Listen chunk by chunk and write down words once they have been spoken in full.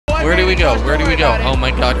we go? Where do we go? Oh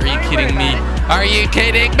my God, are you kidding me? Are you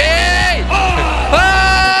kidding me?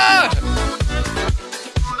 Ah!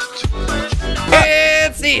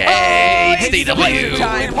 It's the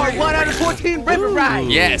HDW. Part 1 out of 14 river ride.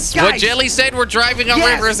 Yes, Guys. what Jelly said, we're driving on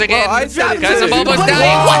rivers again. Well, I said it Guys, I'm too. almost Whoa.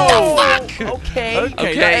 dying. What the fuck? Okay.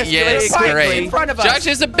 Okay, Yes, Right great. in front of us. Josh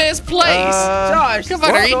is the best place. Josh, Come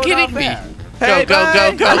on, are you kidding me? Hey, Go.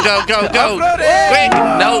 bye. Go. Quick.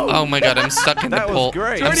 No. Oh my God, I'm stuck in the That was pool.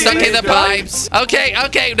 great. I'm stuck in the pipes. Okay.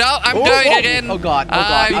 No, I'm going again. Oh God.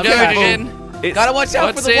 I'm Be going careful. again. Gotta watch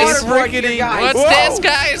out What's for the this? water sport here, guys. What's this,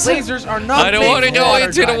 guys? Lasers are not I don't want to go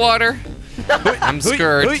into the water. I'm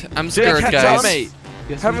scared. I'm scared, guys.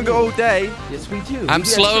 Yes, Haven't got all day. Yes, we do. I'm We do have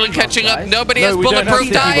slowly sticky catching bombs, up. guys. Nobody has we don't have bulletproof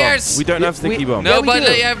sticky tires. bombs. We don't have sticky bombs. No. we Nobody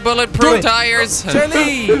do. have bulletproof tires.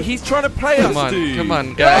 Jelly, he's trying to play us, dude. Come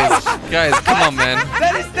on, guys. Guys, come on, man.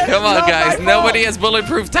 That is Come on, not guys. my Nobody fault. has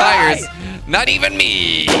bulletproof tires. Not even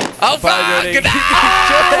me. Oh, fuck. Jelly.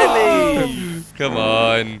 No! Jelly. Come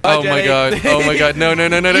on. Bye, Oh, my Jelly. God. Oh, my God. No.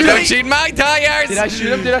 Don't shoot my tires. Did I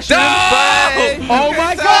shoot him? No! Oh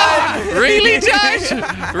my God! Really, Josh?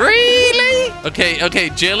 Really? Okay,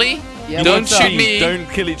 Jelly. Yeah, Don't what's up? shoot me. Don't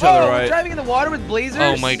kill each Oh, other, we're right? driving in the water with blazers.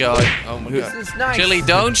 Oh, my God. This is nice. Jelly,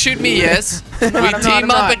 don't shoot me, yes? I'm We not.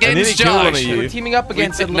 team up I against nearly killed one of Josh. you. We're teaming up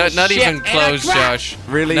against that little Not shit, even and I close, crashed. Josh.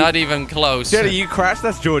 Really? Not even close. Jelly, you crashed?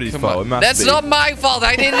 That's Geordie's Come fault. on. It must That's be. not my fault.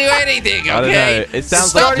 I didn't do anything, okay? I don't know. It sounds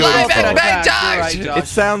Stop like Geordie's laughing fault. at me, You're Josh. right, Josh. It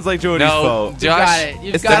sounds like Geordie's No, fault. You've got Josh. it.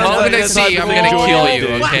 You've It's got The Sounds moment like I the see type you, of I'm thing gonna kill Geordie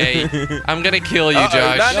you, would do. okay? I'm gonna kill you, Uh-oh,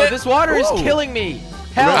 Josh. that- No, this water is Whoa. killing me.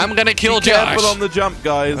 Help. I'm gonna kill Be careful Josh. on the jump,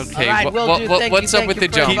 guys. Okay, All right, will do. Thank what's you, up with the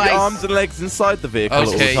thank you for jump? Keep your advice. arms and legs inside the vehicle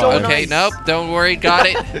Okay, all the So time. okay, nope, don't worry, got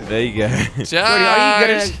it. There you go. Josh. Jordy, are you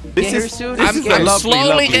gonna get This here is- soon? this I'm, is a I'm lovely, slowly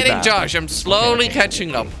lovely getting map. Josh. I'm slowly Okay.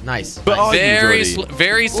 catching up. Nice. But are you, Very, Jordy?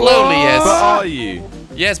 very slowly, But yes. are you?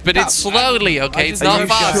 Yes, but it's slowly, okay? It's not you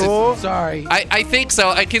fast. sure? Sorry. I think so.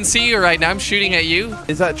 I can see you right now. I'm shooting at you.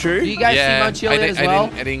 Is that true? Do you guys Yeah, see Munchillian as well?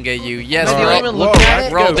 I didn't get you. Yes, Maybe we're you all, even look Whoa, at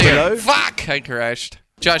it? we're all go there. below. Fuck! I crashed.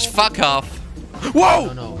 Josh, fuck off. Whoa!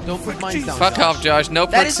 No, no, don't put mines down. Fuck off, Josh. No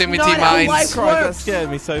That is proximity not how life mines. Christ, that works.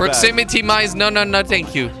 scared me so Proximity mines. No,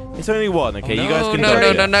 thank you. bad. It's only one, okay? You guys No, can no,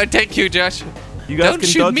 dodge no, it. no, thank you, Josh. You guys Don't can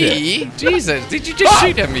shoot dodge me. it. Jesus, did you just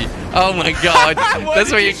shoot at me? Oh my God. Why That's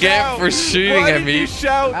did what you get shout? for shooting Why at did me. you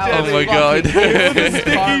shout, Ow. Oh Jelly? my God.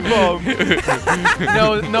 Sticky bomb.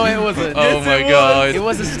 No, it wasn't. Oh Yes, my it was. God. It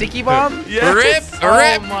was a sticky bomb? Yes. Rip, Oh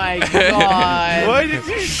rip. my God. Why did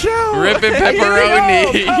you shout? Ripping No,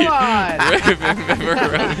 pepperoni. come on. Ripping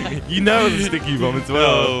pepperoni. You know it was a sticky bomb as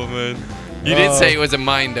well. Oh man. You did say it was a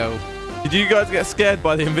mine though. Did you guys get scared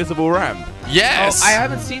by the invisible ramp? Yes. Oh, I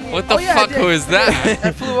haven't seen What the yeah, I fuck did. was that?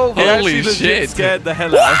 That flew over. It Holy actually legit shit. scared the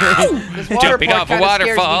hell out of me. This water Jumping part off a kinda scares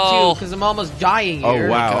me waterfall. too, because I'm almost dying Oh here.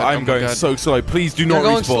 wow, God, I'm oh my going God. so slow. Please do You're not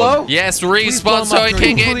going respawn. slow? Yes, Please blow respawn 'em so up, I Jordy.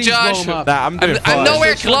 can get Please blow 'em Josh. up. Nah, I'm doing I'm fine.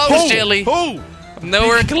 nowhere Pull. close, Jelly. Pull. I'm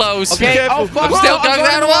nowhere close. Okay, Careful. oh fuck, I'm no, still I'm going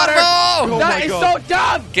going down in water. waterfall. Oh That my is God. so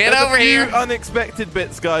dumb. Get There's over a few here. unexpected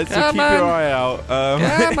bits, guys, so Come keep on. your eye out.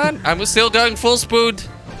 Come on. I'm still going full speed.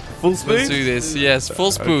 Full speed? Let's do this. Yes, full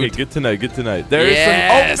Okay, speed. good to know, good to know. There is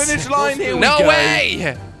Yes. some... Oh, finish line, here we No go.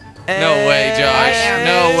 way. No way, I Josh. am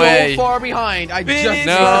No so way. far behind. I Finish just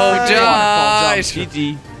No, line. Josh.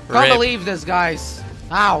 GG. Can't Rip. believe this, guys.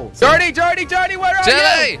 Ow. Dirty, where are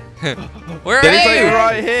Jelly. Where There's are like you?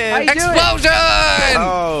 right here. How you doing? Explosion!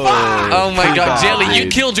 Oh my too God, bad, Jelly, you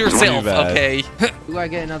dude. killed yourself. Too bad. Okay. you? Do I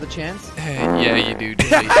get another chance? Yeah, you do.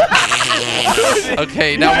 Jelly.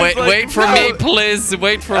 Okay, now wait for me, please.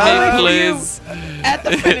 Wait for me, please. At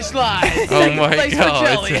the finish line. Oh my Place for God.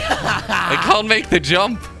 Jelly. I can't make the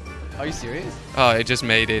jump. Are you serious? Oh, I just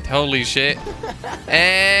made it. Holy shit.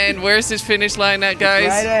 And where's this finish line at, guys?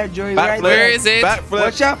 Right there, Joey. Backflip. Right Where there. is it? Backflip.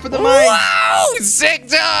 Watch out for the mine. Wow! Sick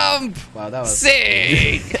jump! Wow, that was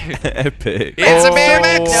Sick! Epic. It's a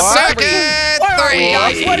BMX what? circuit! Where are we, 3!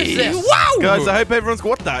 guys? What is this? Wow! Guys, I hope everyone's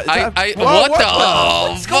got that. Is that- Whoa,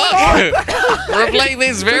 What the fuck? We're playing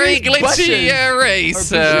this very glitchy race.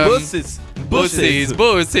 Buses. Buses.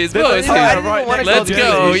 Yeah, right next Let's to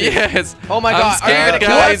go, Jelly. yes. Oh my God. I'm scared, Are you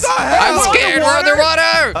gonna guys. kill us? I'm scared. We're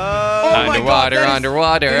underwater. Oh my God,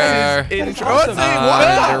 Underwater. that is Intro. awesome.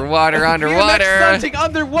 Underwater. BMX something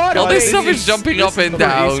underwater. All this Guys, stuff this is jumping up and pretty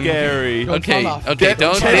down. scary. Okay, Fall off. okay,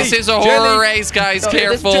 don't. Jelly, This is a horror Jelly. race, guys. No,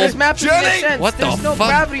 Careful. This map doesn't make Jelly. sense. What the There's no fuck?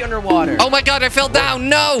 gravity underwater. Oh my God, I fell down.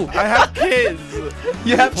 No. I have kids.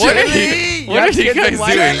 you have What are Jelly. you, what are you kids guys and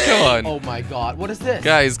white- doing? Come on. Oh my God, what is this?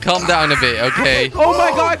 Guys, calm down a bit, okay? Oh my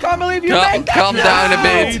God, I can't believe you made that. Calm down a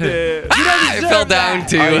Made bit. it. Ah, I deserve fell down that.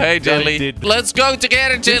 too. I Hey, Jelly. did. Let's go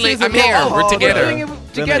together, Jelly. This is I'm a here. ball. We're We're together. doing it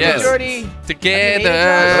Together, Jordy.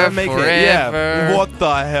 Together Make it, forever. yeah. What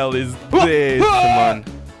the hell is this? Come on.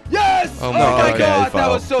 Yes! Oh Oh my my God. God, that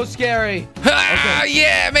was so scary. Ah,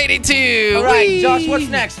 yeah, made it too. All right, Whee! Josh, what's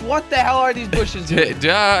next? What the hell are these bushes doing?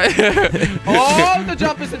 Oh, the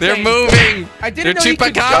jump is insane. They're moving. I didn't They're know you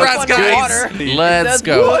could jump chupacabras, underwater. guys. It Let's says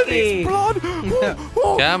go. Wookie.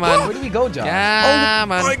 Come Where on. do we go, Josh?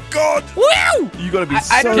 Come Oh on. my God! Woo! You gotta be I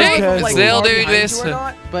so don't know if careful. I'm, like, Still far doing behind this. you or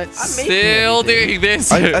not, but I'm making Still everything. doing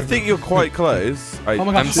this. I think you're quite close. Oh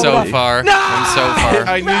my God, I'm so far. No! I'm so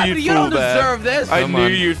far. I knew Gravity, you'd you fall don't there. deserve this. I Come knew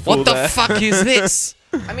on. you'd fall What the there. fuck is this?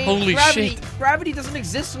 I mean, Holy gravity, shit. gravity doesn't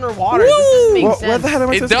exist underwater. This doesn't make sense. Where the hell am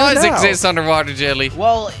I It supposed to go does now? exist underwater, Jelly.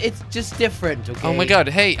 Well, it's just different, okay? Oh my God.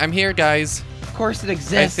 Hey, I'm here, guys. Of course it I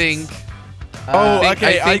exists. think. Oh, I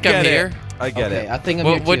okay, I think I'm get here. it. I get Okay, it. I think I'm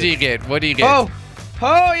here What too. do you get? What do you get?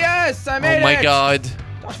 Oh yes, I made Oh it. my God.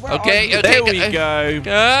 Gosh, where Okay, are you? okay. There we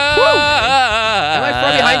go. Am I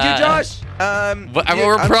far behind you, Josh?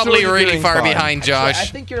 We're probably really far behind, Actually, I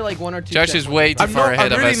Josh. think you're like 1 or 2 Josh is seconds. way too far ahead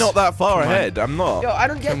I'm of really us. not that far Come on. ahead. I'm not. Yo, I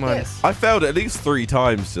don't get Come on. this. I failed at least 3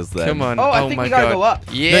 times just then. Come on. Oh, I think my we gotta God. go up.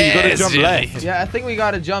 Yes, you gotta jump Jelly. left. Yeah, I think we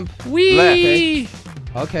gotta jump. Whee!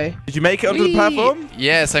 Okay. Did you make it onto the Whee! platform?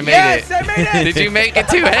 Yes, I made Yes, it. I made it. Did you make it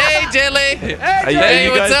too? Hey, Jelly! Are you, Hey, are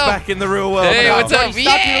you what's guys up? back in the real world? Hey, now? what's up? Jordy,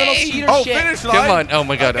 stop your little Yay! cheater Oh, shit. finish line. Come on. Oh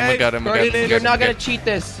my God. Oh my Okay. God. Oh my God. Jordy, Oh my God. you're oh my not gonna God. cheat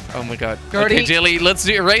this. Oh my God. Jordy. Okay, Jelly, let's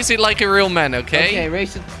race it like a real man, Okay, okay?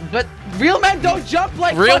 race it. But real men don't jump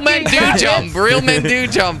like Real fucking men do rabbits. jump. Real men do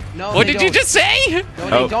jump. No, What they did you don't. just say? No,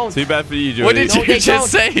 they Oh, don't. too bad for you, Jordy. What did No, you they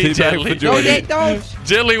just don't. say, Too bad for Jelly? No, Jordy. they don't.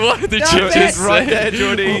 Jelly, what did you Stop just it. It's right say? there,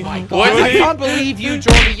 Jordy. Oh my God, What I did he- can't believe you,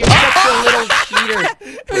 Jordy. You're such a little cheater.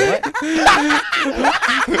 What?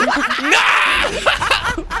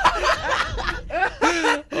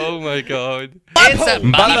 Oh my God. It's a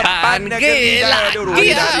What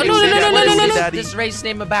is this race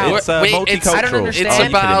name about? It's Wait, multicultural. I don't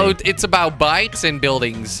understand. It's about bikes and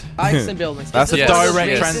buildings. Bikes and buildings. That's Is a this one of those direct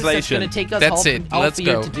races translation. That's gonna take us That's half, it. half Let's a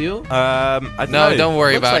year go. to do. I don't No, know. don't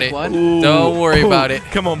worry Looks about like it. one. Ooh. Don't worry about it.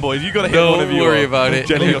 Come on, boys. You gotta hit Don't one of you. worry about it.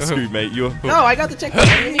 Jelly, you're screwed, mate. You're. No, I got the checkpoint.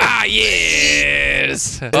 What do you mean? Ah,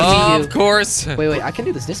 yes. me Of do. course. Wait, I can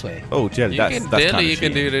do this this way. Oh, Jelly, You can, that's Jelly, kinda you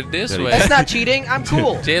can do cheating. it this Jelly. way. That's not cheating. I'm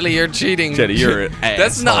cool. Jelly, you're cheating. Jelly, you're an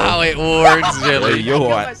That's not asshole. how it works, Jelly, Jelly. you're I killed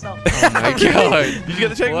what? myself. Oh my God. Did you get the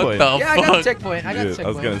What checkpoint? the Yeah, I got the fuck? checkpoint. I got the Yeah, I was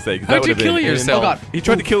checkpoint. gonna say. 'cause How'd that you would've kill been- yourself? Oh God. He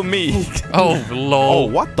tried to kill me. Oh, Oh, lol.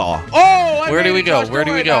 what the? Oh, I Where made do we it, go? Josh. Where Don't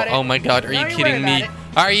do we worry go? about it. Oh my God, are Don't you worry kidding about me? it.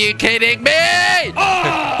 Are you kidding me?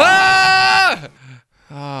 Ah!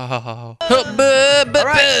 Oh. All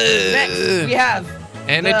right, next we have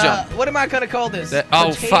And a jump. What am I gonna call this?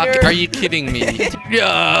 Oh fuck! Container- Are you kidding me?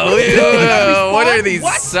 Yo, what are these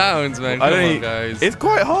What? sounds, man? I Come don't on, e- guys. It's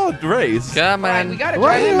quite hard to race. Come All right, we on. gotta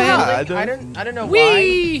Why drive the not? building. I don't know why.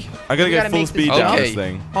 Whee! I gotta we go gotta full make this speed down Okay. this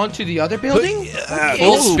thing. Onto the other building.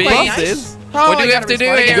 Full Ooh, speed? very Buses? Oh, What do I you have gotta to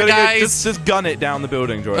do respond. You here, gotta go, guys? just gun it down the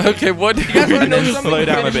building, Jordan. Okay, what? You guys wanna And know then something? slow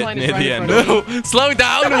down a Finish bit line is near right the in end. front of you. No, slow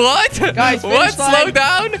down. What? Guys, what? finish line. Slow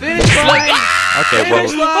down. Finish line. Okay,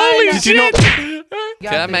 Finish well, line. Holy Did you not- shit!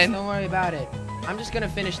 Got Come this, on. Don't worry about it. I'm just gonna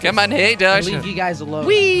finish this. Come on, hey, and Josh. leave you guys alone.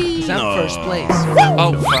 Whee! Because I'm No. first place.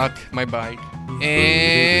 Oh fuck, my bike.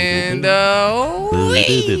 And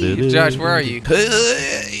whee! Josh, where are you?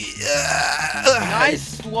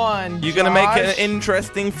 Nice one. You're gonna make Josh. an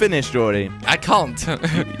interesting finish, Jordy. I can't.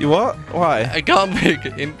 You what? Why? I can't make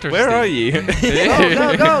it interesting. Where are you? Go, go,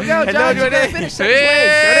 go, Hello, Josh. You gotta Jordy. finish second place.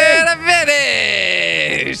 We're the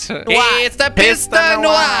finish. It's the Pista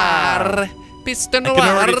Noir. Pista I can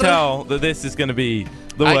already Noir. tell that this is gonna be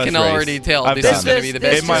the worst I can race already tell I've this done. is gonna be the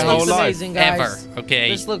best in my just whole looks life. amazing, guys. ever. Okay.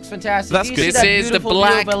 This looks fantastic. That's Do you good. see This that is the beautiful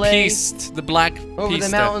black view of LA piste. The black over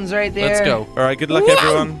piste. the mountains right there. Let's go. All right, good luck, Whoa.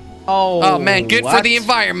 everyone. Oh, Oh man, good for what? the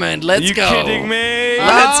environment. Let's Are you go. kidding me?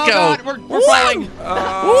 Let's Oh, go. God, we're falling.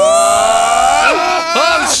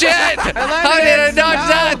 Oh shit! How did I dodge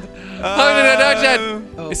that? How did I dodge that?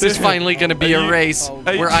 Oh. This is finally gonna be Are a you- race Oh.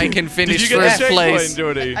 Are you- where I can Did finish you get first a checkpoint, place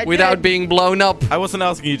Jordy? I without did. being blown up. I wasn't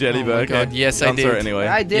asking you, Jelly, Oh but my okay. God, yes, I Answer did. it anyway.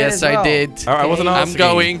 I did. Yes, as I well. did. All right, I wasn't Okay. I'm asking.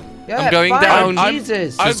 going. Yeah, I'm going fine. down.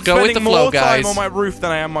 Jesus. I'm Just go with the spending flow, more time guys. on my roof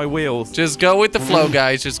than I am my wheels. Just go with the flow,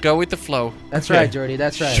 guys. Just go with the flow. That's Okay. right, Jordy.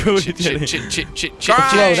 That's right. Jordy, Shit, Jelly. shit, shit, shit, shit, The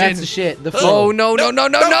flow. shit. That's the shit. The flow. Oh no, no, no,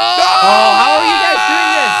 no, no! Oh, how are you guys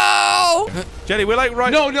doing this? Jelly, we're like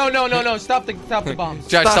right. No. Stop the bombs.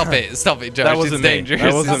 Josh, stop it, Josh. That wasn't it's me. dangerous.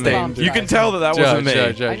 That wasn't it's me. dangerous. You can tell that wasn't me.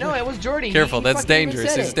 Josh. I know it was Jordy. Careful, He that's fucking even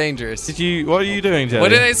dangerous. said It's it. dangerous. What are you doing, Jelly? What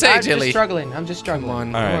did I say, I'm Jelly? I'm just struggling. Come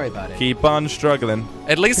on. All Don't right. worry about it. Keep on struggling.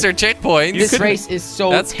 At least they're checkpoints. This race is so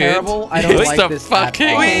That's terrible. good. I don't It's like the this fucking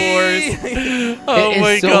at all. worst. Oh It is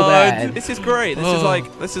my so god. bad. This is great.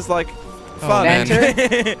 This is like Oh, fun. man.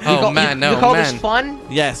 Banter? Oh man, You call this man. fun?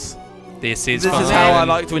 Yes. This is This fun. is how I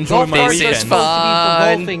like to enjoy my Golf This weekend. is is supposed to be for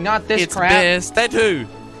fun. golfing, not this It's crap. best. They're who?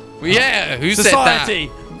 Yeah, who Society.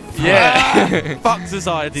 said that? Yeah. Fuck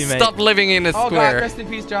society, mate. Stop living in a Oh god, square. rest in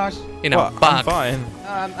peace, Josh. In a What? I'm box. fine.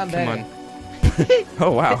 I'm Come better. on.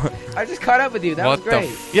 Oh wow. I just caught up with you. That What was the great.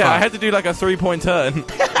 Yeah, I fuck? had to do like a 3-point turn.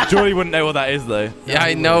 Jordy wouldn't know what that is though. Yeah,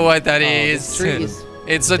 I know what that this is. tree is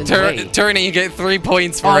It's a in the way. turn and you get 3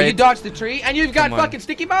 points for Oh, it. you dodged the tree and you've got Come on. fucking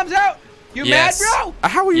sticky bombs out? You Yes. mad, bro?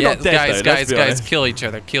 How are you Yeah, not dead guys, though? Let's be guys, honest. kill each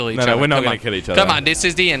other, kill each No, other. we're not Come gonna on. kill each other. Come on, this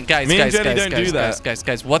is the end, guys, Me and guys, Jelly guys, don't guys, do guys, that. guys,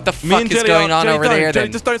 guys. What the Me fuck and is Jelly going on Jelly, over don't. there Jelly,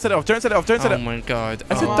 then? just don't set it off. Don't set it off. Don't set Oh it off. my god.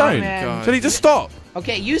 I said Come on, don't. man. Jelly, just stop.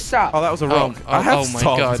 Okay, you stop. Oh, that was a rock. I have oh my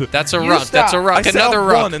stopped. god, that's a You rock. That's a stop. rock. I set Another up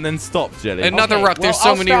rock. one and then stopped, Jelly. Another Okay, rock. There's well, so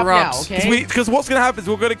I'll many stop now, rocks. okay? Because what's going to happen is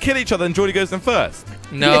we're going to kill each other and Jordy goes in first.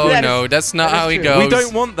 No, That no, is- that's not that is how it true. goes. We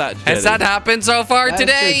don't want that, Jelly. Has that happened so far That is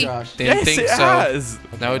true, today? Josh. Didn't Yes, think it so. has.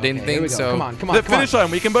 No, didn't Okay, here we think go. so. Come on, come on, The come on. finish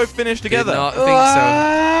line, we can both finish Did together. not think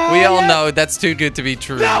so. We all know that's too good to be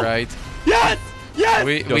true, No. right? Yes! Yes!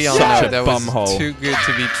 We You're all such know a that was bumhole. too good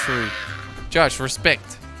to be true. Josh,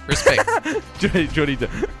 respect. Respect. Jordy,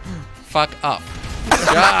 Fuck up.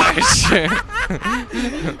 Josh.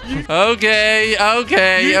 okay.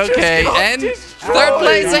 And third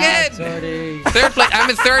place again. Sorry. Third place. I'm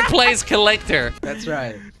a third place collector. That's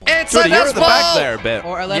right. It's Jordy, a you're at the back ball. there a bit.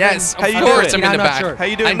 Or 11. Yes, How of you course doing? I'm in the I'm not back. sure. How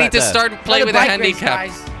you doing I need back to there? start playing with a Another bike race,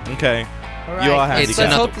 handicap. guys. Okay. All You are right. handicapped.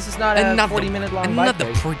 Let's hope this is not a Another 40-minute long another bike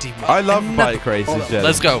race. pretty one. I love Another- bike races, Hold on. Jelly.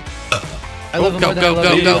 Let's go. I love them Go, more than go, I love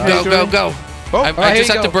go, you. go, Okay, go, go. Oh, I here just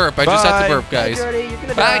you have to go. burp. I just have to Bye. burp, guys. Jordy, you're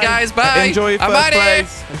gonna Bye, die. guys. Bye. Enjoy I'm first out of here.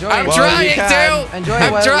 place. Enjoy I'm it. Well, trying you can. to. Enjoy it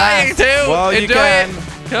I'm while it trying lasts. to. Well, you Enjoy can.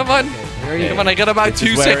 it. Come on. There you Come go. on, I got about This 2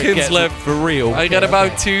 is where it seconds gets left. For real. I got Okay, about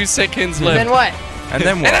okay. 2 seconds And left. then what? And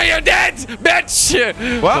then And what? now you're dead,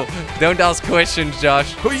 bitch! What? Don't ask questions,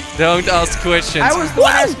 Josh. Don't ask questions. I was the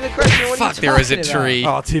one asking the question. What Fuck, are you there is a talking about? tree.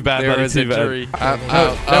 Oh, too bad, There buddy, is a too bad. tree.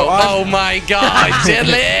 No, Oh my god, Sorry,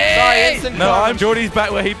 Jelly! instant No, karma. I'm Jordy's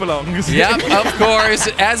back where he belongs. Yep, of course,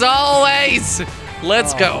 as always.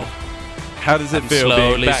 Let's go. How does it feel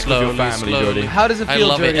being back with your family, Jordy? How does it I feel,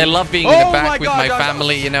 love Jordy? it. I love being in the Oh back my with God, my Josh, that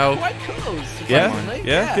family, was you know. Quite close. Yeah? Finally.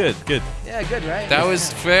 Yeah, good. Yeah, good, right? That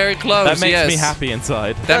was very close, That makes yes. me happy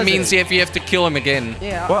inside. That Does means it? you have to kill him again.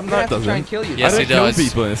 Yeah, What? I'm No, gonna it have to try doesn't. and kill you. Yes, I it don't kill does.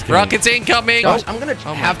 people in this game. Rockets incoming! Josh, I'm gonna Oh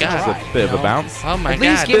my have to God. try. It's a bit of a bounce. Oh my At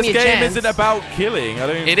least god. give This me a game chance. isn't about killing. I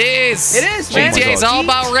don't. It is! It is, man. GTA is Oh my all God.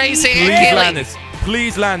 about racing and Please land killing. this.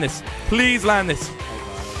 Please land this. Please land this. Did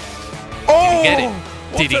Oh! he get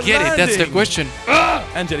it? Did he What's get it? That's the landing? question.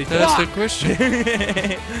 And Jelly's That's dead. the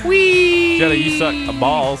question. Whee! Jelly, you suck at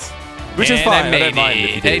balls. Which is And fine. I I made don't mind it.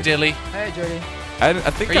 if you Hey, do. Jelly. Hey, Jordy. I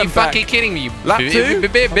think Are you I'm back. fucking kidding me? Lap two? Okay,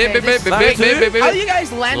 this- Lap two? How do you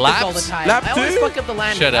guys land this all the Laps? time? Lap I always two? fuck up the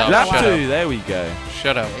landing. Shut up. Lap Shut 2. There we go.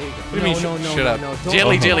 Shut up. There you go. What do you mean, No, no, Shut no, up. no, don't Jelly,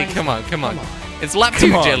 mind. Jelly, come on, come on. Come on. It's lap Come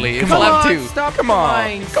 2, on, Jelly. It's come lap on, 2. stop Come the on.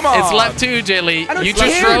 mines. Come on. It's lap 2, Jelly. I don't You care,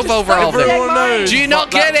 just drove just over all fucking them. get Everyone mine. knows. Do you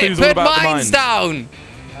not lap get it? two's all Put about the mines down.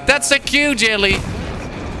 That's the cue, Jelly.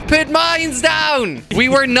 Put mines down. We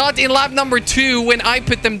were not in lap number 2 when I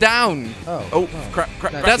put them down. Oh, crap.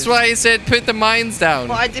 That's why I said put the mines down.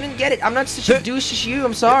 Well, I didn't get it. I'm not such a douche as you.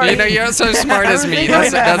 I'm sorry. You know, you're so smart as me.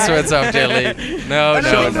 That's what's up, Jelly. No, I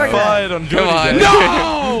don't no, think like no. that. Fired on Jordy. Come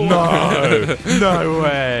on. No! No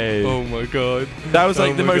way. Oh my god. That was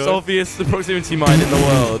like Oh the my most God. obvious proximity mine in the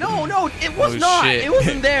world. No, it was Oh, not. shit. It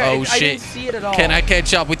wasn't there. Oh, I shit. didn't see it at all. Can I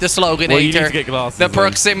catch up with the slogan Well, you need hater? to get glasses. The then.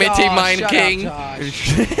 proximity Oh, mine shut king. Up,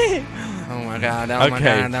 Josh. Oh my god, oh my Okay.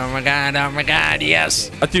 god, oh my god, oh my god, yes.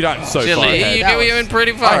 Dude, I'm so far Jelly, ahead. you That was- went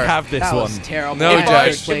pretty I far. have this That one. was terrible. No, I'm Josh.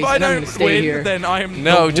 third place, If I and I'm gonna don't stay win, here. then I am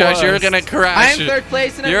No, the Josh, you're worst. gonna crash. I'm third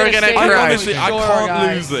place, and You're I'm gonna stay I here. crash. honestly, I Sure, can't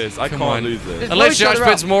guys. lose this. I Come can't on. lose this. Just Unless blow each Josh other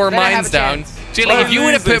puts up. more Then I have mines a down. chance. Jelly, if you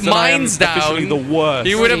would have put mines officially the down, worst.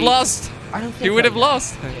 he would have Sorry. lost. I don't think He would have like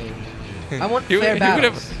lost. that. I want He fair would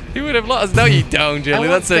battles. have lost. No, you don't, Jelly.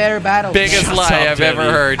 want That's fair the battles. biggest Shut lie up, I've ever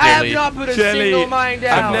Jelly. heard, I have Jelly. not put a Jelly, single mine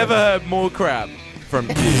down. I've never heard more crap from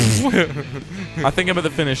you. I think I'm at the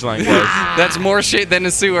finish line, guys. That's more shit than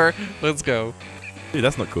a sewer. Let's go. Dude,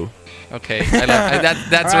 that's not cool. Okay,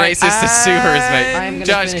 that's All right. racist to sewers, I'm mate. gonna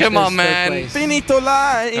Josh, finish come this on, third man. place. Finito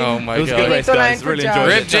line. Oh my It was a God. good race, Finito guys. line for Really Josh. enjoyed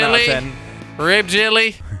Rip it. 10 out of Jelly. 10. Rib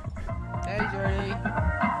Jelly.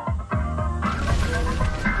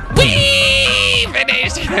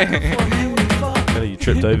 Finished. You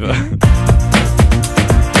tripped over.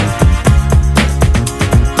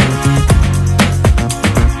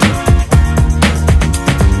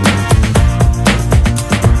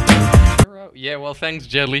 Yeah, well, thanks,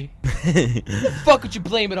 Jelly. Fuck would you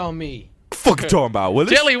blame it on me? Fuck you talking about,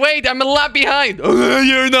 Willis? Jelly, wait, I'm a lap behind.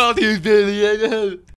 You're not, you Jelly.